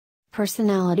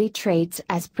Personality traits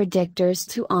as predictors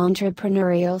to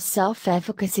entrepreneurial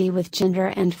self-efficacy with gender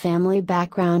and family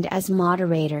background as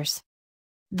moderators.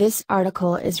 This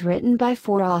article is written by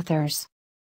 4 authors.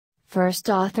 First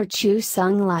author Chu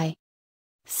Sung Lai.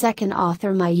 Second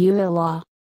author Mayua Law.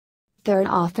 Third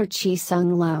author Chi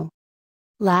Sung Lo.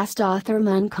 Last author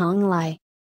Mun Kong Lai.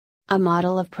 A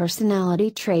model of personality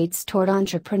traits toward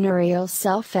entrepreneurial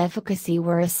self-efficacy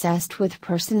were assessed with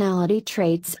personality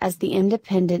traits as the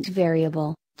independent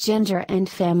variable, gender and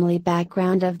family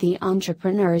background of the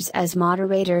entrepreneurs as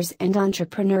moderators, and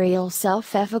entrepreneurial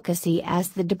self-efficacy as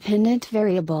the dependent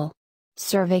variable.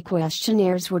 Survey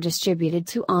questionnaires were distributed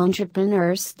to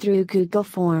entrepreneurs through Google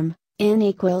Form,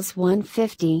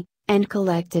 N=150, and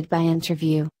collected by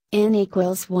interview,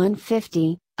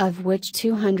 N=150. Of which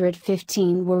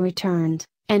 215 were returned,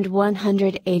 and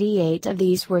 188 of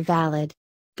these were valid.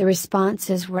 The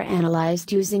responses were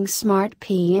analyzed using SMART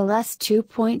PLS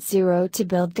 2.0 to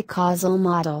build the causal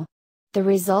model. The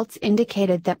results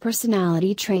indicated that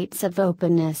personality traits of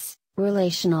openness,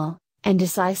 relational, and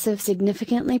decisive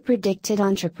significantly predicted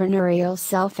entrepreneurial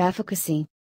self-efficacy.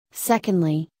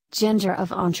 Secondly, gender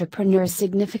of entrepreneurs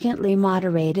significantly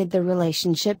moderated the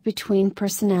relationship between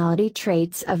personality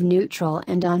traits of neutral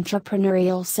and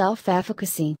entrepreneurial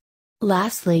self-efficacy.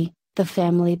 Lastly, the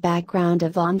family background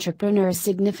of entrepreneurs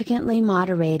significantly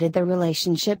moderated the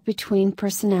relationship between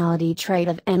personality trait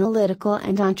of analytical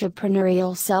and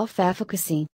entrepreneurial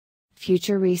self-efficacy.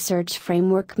 Future research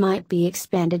framework might be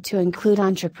expanded to include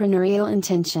entrepreneurial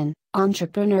intention,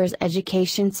 entrepreneurs'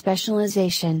 education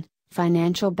specialization,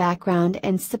 financial background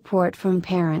and support from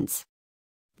parents.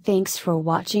 Thanks for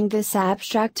watching this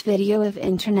abstract video of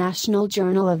International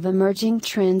Journal of Emerging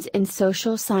Trends in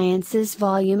Social Sciences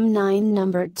Volume 9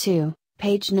 Number 2,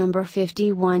 page number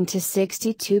 51 to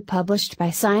 62, published by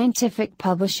Scientific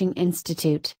Publishing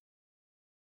Institute.